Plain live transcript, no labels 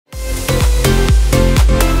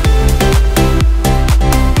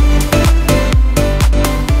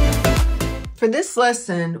For this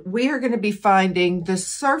lesson, we are going to be finding the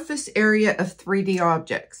surface area of 3D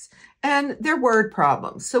objects and their word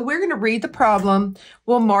problems. So we're going to read the problem,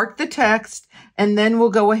 we'll mark the text, and then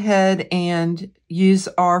we'll go ahead and use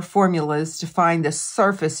our formulas to find the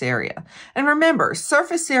surface area. And remember,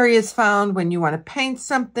 surface area is found when you want to paint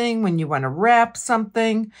something, when you want to wrap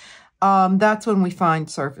something. That's when we find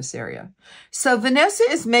surface area. So Vanessa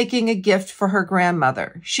is making a gift for her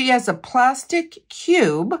grandmother. She has a plastic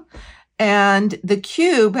cube, and the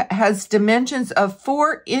cube has dimensions of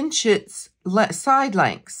 4 inches side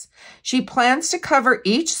lengths. She plans to cover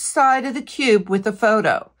each side of the cube with a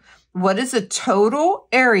photo. What is the total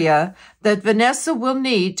area that Vanessa will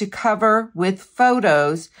need to cover with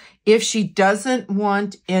photos if she doesn't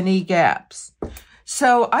want any gaps?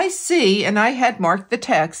 So I see, and I had marked the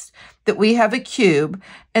text, that we have a cube.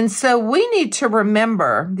 And so we need to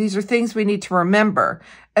remember, these are things we need to remember.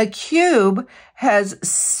 A cube has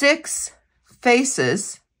 6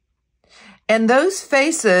 faces, and those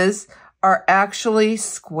faces are actually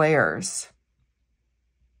squares.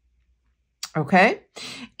 Okay?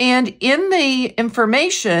 And in the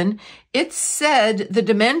information, it said the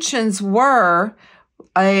dimensions were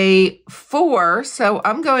a 4, so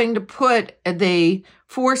I'm going to put the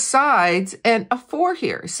 4 sides and a 4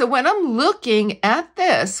 here. So when I'm looking at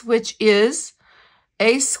this, which is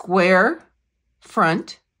a square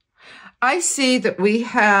front, I see that we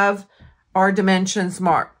have our dimensions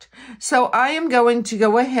marked. So I am going to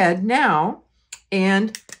go ahead now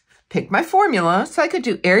and pick my formula. So I could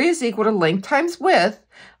do area is equal to length times width,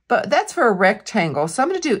 but that's for a rectangle. So I'm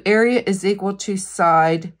going to do area is equal to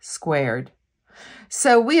side squared.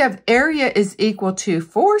 So we have area is equal to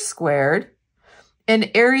 4 squared,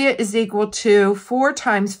 and area is equal to 4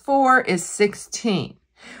 times 4 is 16.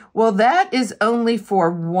 Well, that is only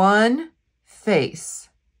for one face.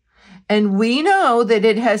 And we know that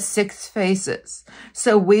it has 6 faces.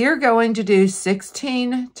 So we are going to do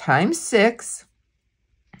 16 times 6.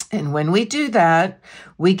 And when we do that,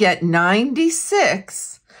 we get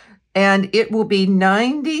 96. And it will be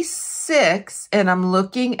 96. And I'm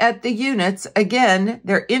looking at the units. Again,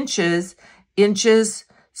 they're inches. Inches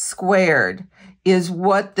squared is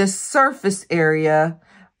what the surface area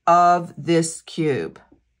of this cube.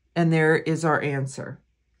 And there is our answer.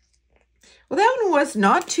 Well, that one was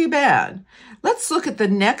not too bad. Let's look at the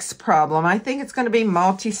next problem. I think it's going to be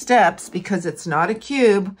multi-steps because it's not a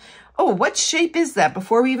cube. Oh, what shape is that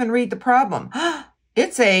before we even read the problem?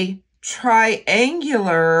 It's a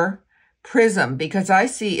triangular prism because I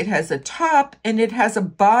see it has a top and it has a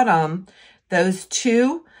bottom, those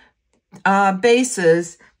 2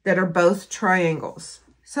 bases that are both triangles.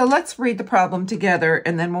 So let's read the problem together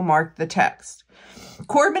and then we'll mark the text.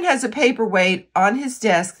 Corbin has a paperweight on his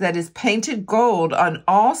desk that is painted gold on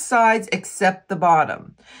all sides except the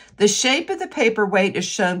bottom. The shape of the paperweight is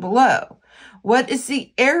shown below. What is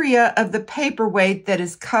the area of the paperweight that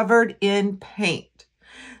is covered in paint?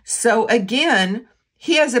 So again,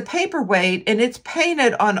 he has a paperweight and it's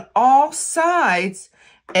painted on all sides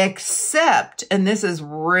except, and this is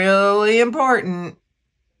really important,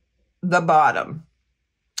 the bottom.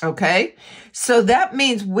 Okay, so that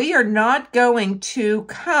means we are not going to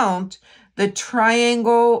count the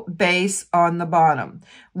triangle base on the bottom.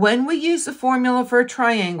 When we use the formula for a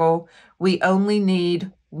triangle, we only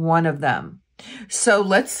need one of them. So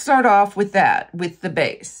let's start off with that, with the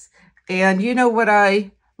base. And you know what I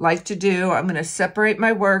like to do? I'm going to separate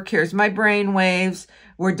my work. Here's my brain waves.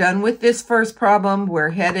 We're done with this first problem. We're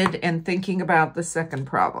headed and thinking about the second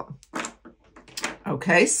problem.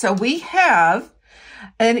 Okay, so we have...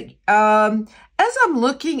 And as I'm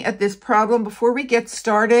looking at this problem before we get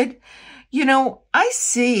started, you know, I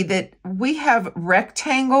see that we have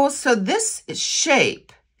rectangles. So this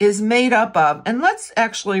shape is made up of, and let's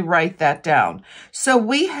actually write that down. So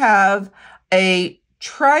we have a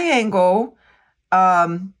triangle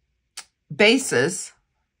basis,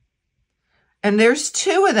 and there's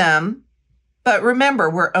 2 of them. But remember,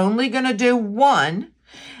 we're only going to do one.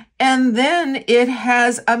 And then it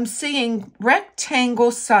has, I'm seeing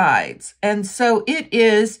rectangle sides. And so it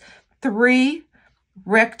is 3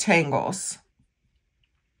 rectangles.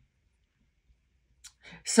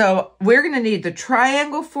 So we're going to need the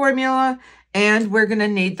triangle formula and we're going to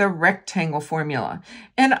need the rectangle formula.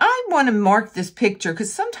 And I want to mark this picture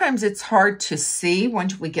because sometimes it's hard to see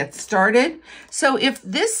once we get started. So if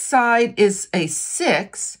this side is a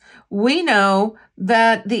 6, we know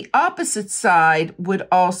that the opposite side would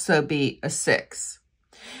also be a 6.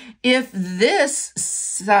 If this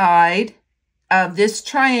side of this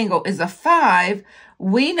triangle is a 5,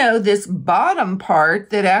 we know this bottom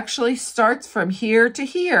part that actually starts from here to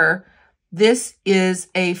here, this is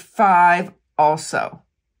a 5 also.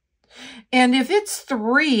 And if it's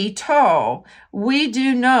 3 tall, we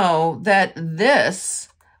do know that this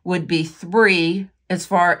would be 3 as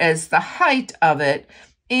far as the height of it.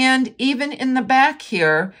 And even in the back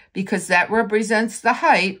here, because that represents the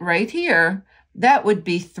height right here, that would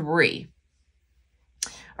be 3.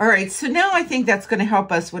 All right, so now I think that's going to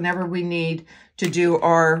help us whenever we need to do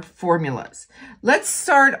our formulas. Let's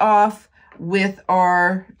start off with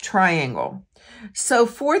our triangle. So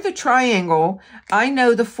for the triangle, I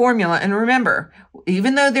know the formula. And remember,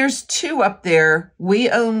 even though there's 2 up there, we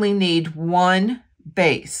only need 1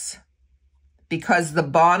 base because the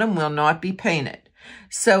bottom will not be painted.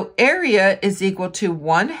 So area is equal to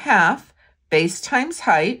 1/2 base times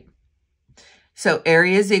height. So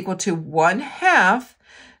area is equal to 1/2.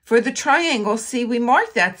 For the triangle, see, we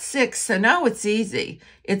marked that 6, so now it's easy.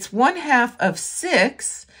 It's 1/2 of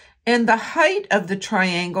 6. And the height of the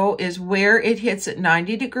triangle is where it hits at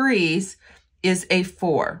 90 degrees is a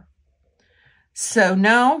 4. So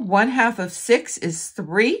now 1/2 of 6 is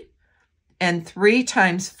 3. And 3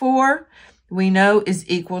 times 4, we know, is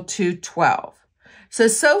equal to 12.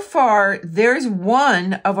 So far, there's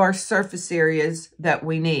one of our surface areas that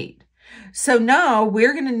we need. So now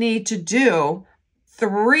we're going to need to do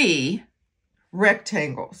 3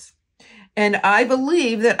 rectangles. And I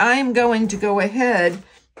believe that I am going to go ahead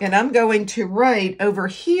and I'm going to write over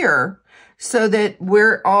here so that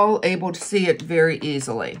we're all able to see it very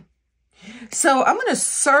easily. So I'm going to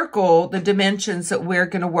circle the dimensions that we're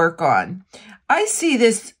going to work on. I see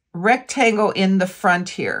this rectangle in the front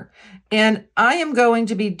here, and I am going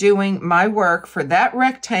to be doing my work for that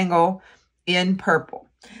rectangle in purple.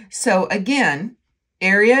 So again,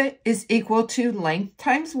 area is equal to length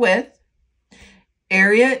times width.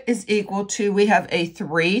 Area is equal to, we have a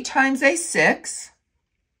 3 times a 6.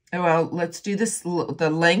 Well, let's do this,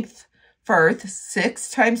 the length first. 6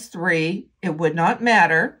 times 3, it would not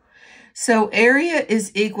matter. So area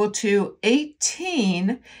is equal to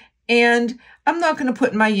 18, and I'm not going to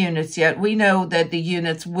put my units yet. We know that the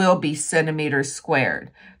units will be centimeters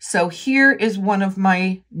squared. So here is one of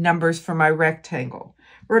my numbers for my rectangle.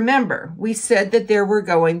 Remember, we said that there were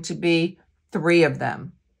going to be 3 of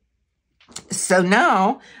them. So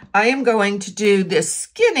now I am going to do this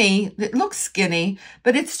skinny, it looks skinny,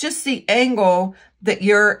 but it's just the angle that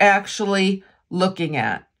you're actually looking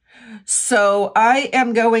at. So I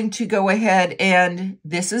am going to go ahead, and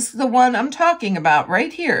this is the one I'm talking about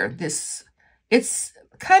right here. It's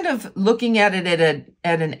kind of looking at it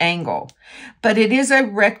at an angle, but it is a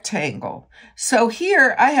rectangle. So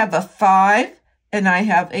here I have a 5 and I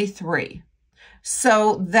have a 3.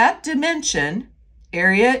 So that dimension,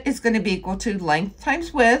 area is going to be equal to length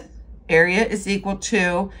times width. Area is equal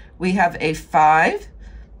to, we have a 5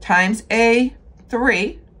 times a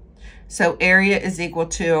 3. So area is equal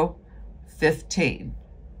to 15.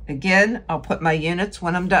 Again, I'll put my units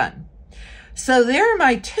when I'm done. So there are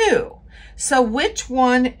my 2. So which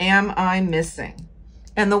one am I missing?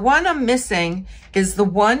 And the one I'm missing is the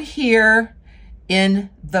one here in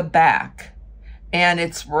the back. And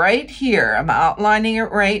it's right here. I'm outlining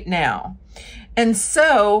it right now. And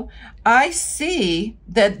so I see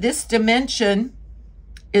that this dimension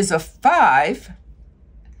is a 5.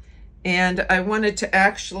 And I wanted to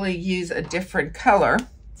actually use a different color.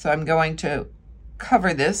 So I'm going to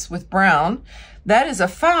cover this with brown. That is a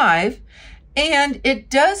 5. And it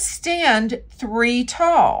does stand 3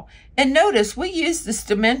 tall. And notice we used this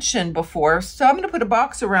dimension before, so I'm going to put a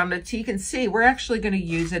box around it so you can see we're actually going to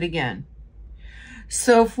use it again.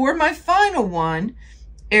 So for my final one,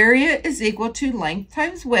 area is equal to length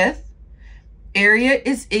times width. Area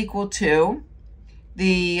is equal to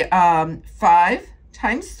the 5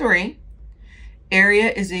 times 3.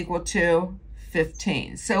 Area is equal to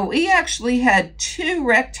 15. So we actually had 2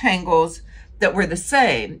 rectangles that were the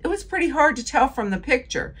same. It was pretty hard to tell from the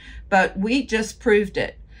picture, but we just proved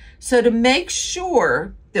it. So to make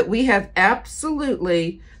sure that we have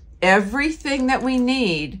absolutely everything that we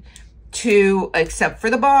need to, except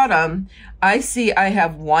for the bottom, I see I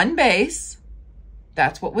have 1 base.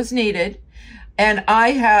 That's what was needed. And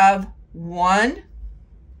I have 1,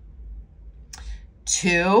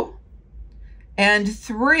 2, and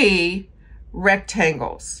 3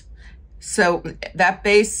 rectangles. So that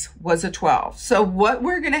base was a 12. So what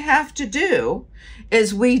we're going to have to do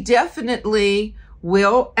is we definitely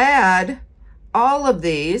will add all of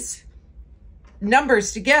these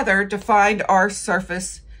numbers together to find our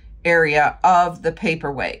surface area of the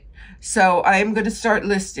paperweight. So I'm going to start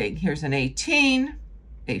listing. Here's an 18,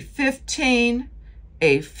 a 15,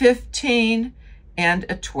 a 15, and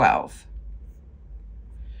a 12.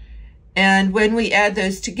 And when we add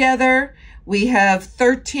those together, We have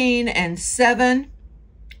 13 and 7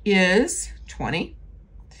 is 20.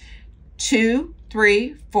 2,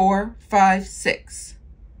 3, 4, 5, 6.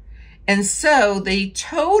 And so the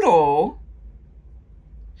total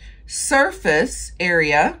surface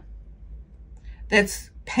area that's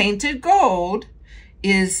painted gold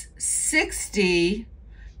is 60,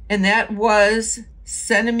 and that was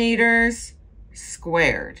centimeters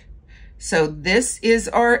squared. So this is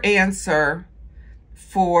our answer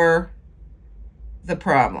for the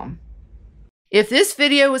problem. If this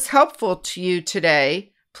video was helpful to you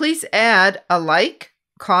today, please add a like,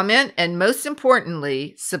 comment, and most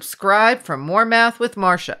importantly, subscribe for more Math with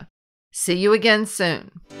Marcia. See you again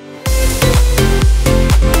soon.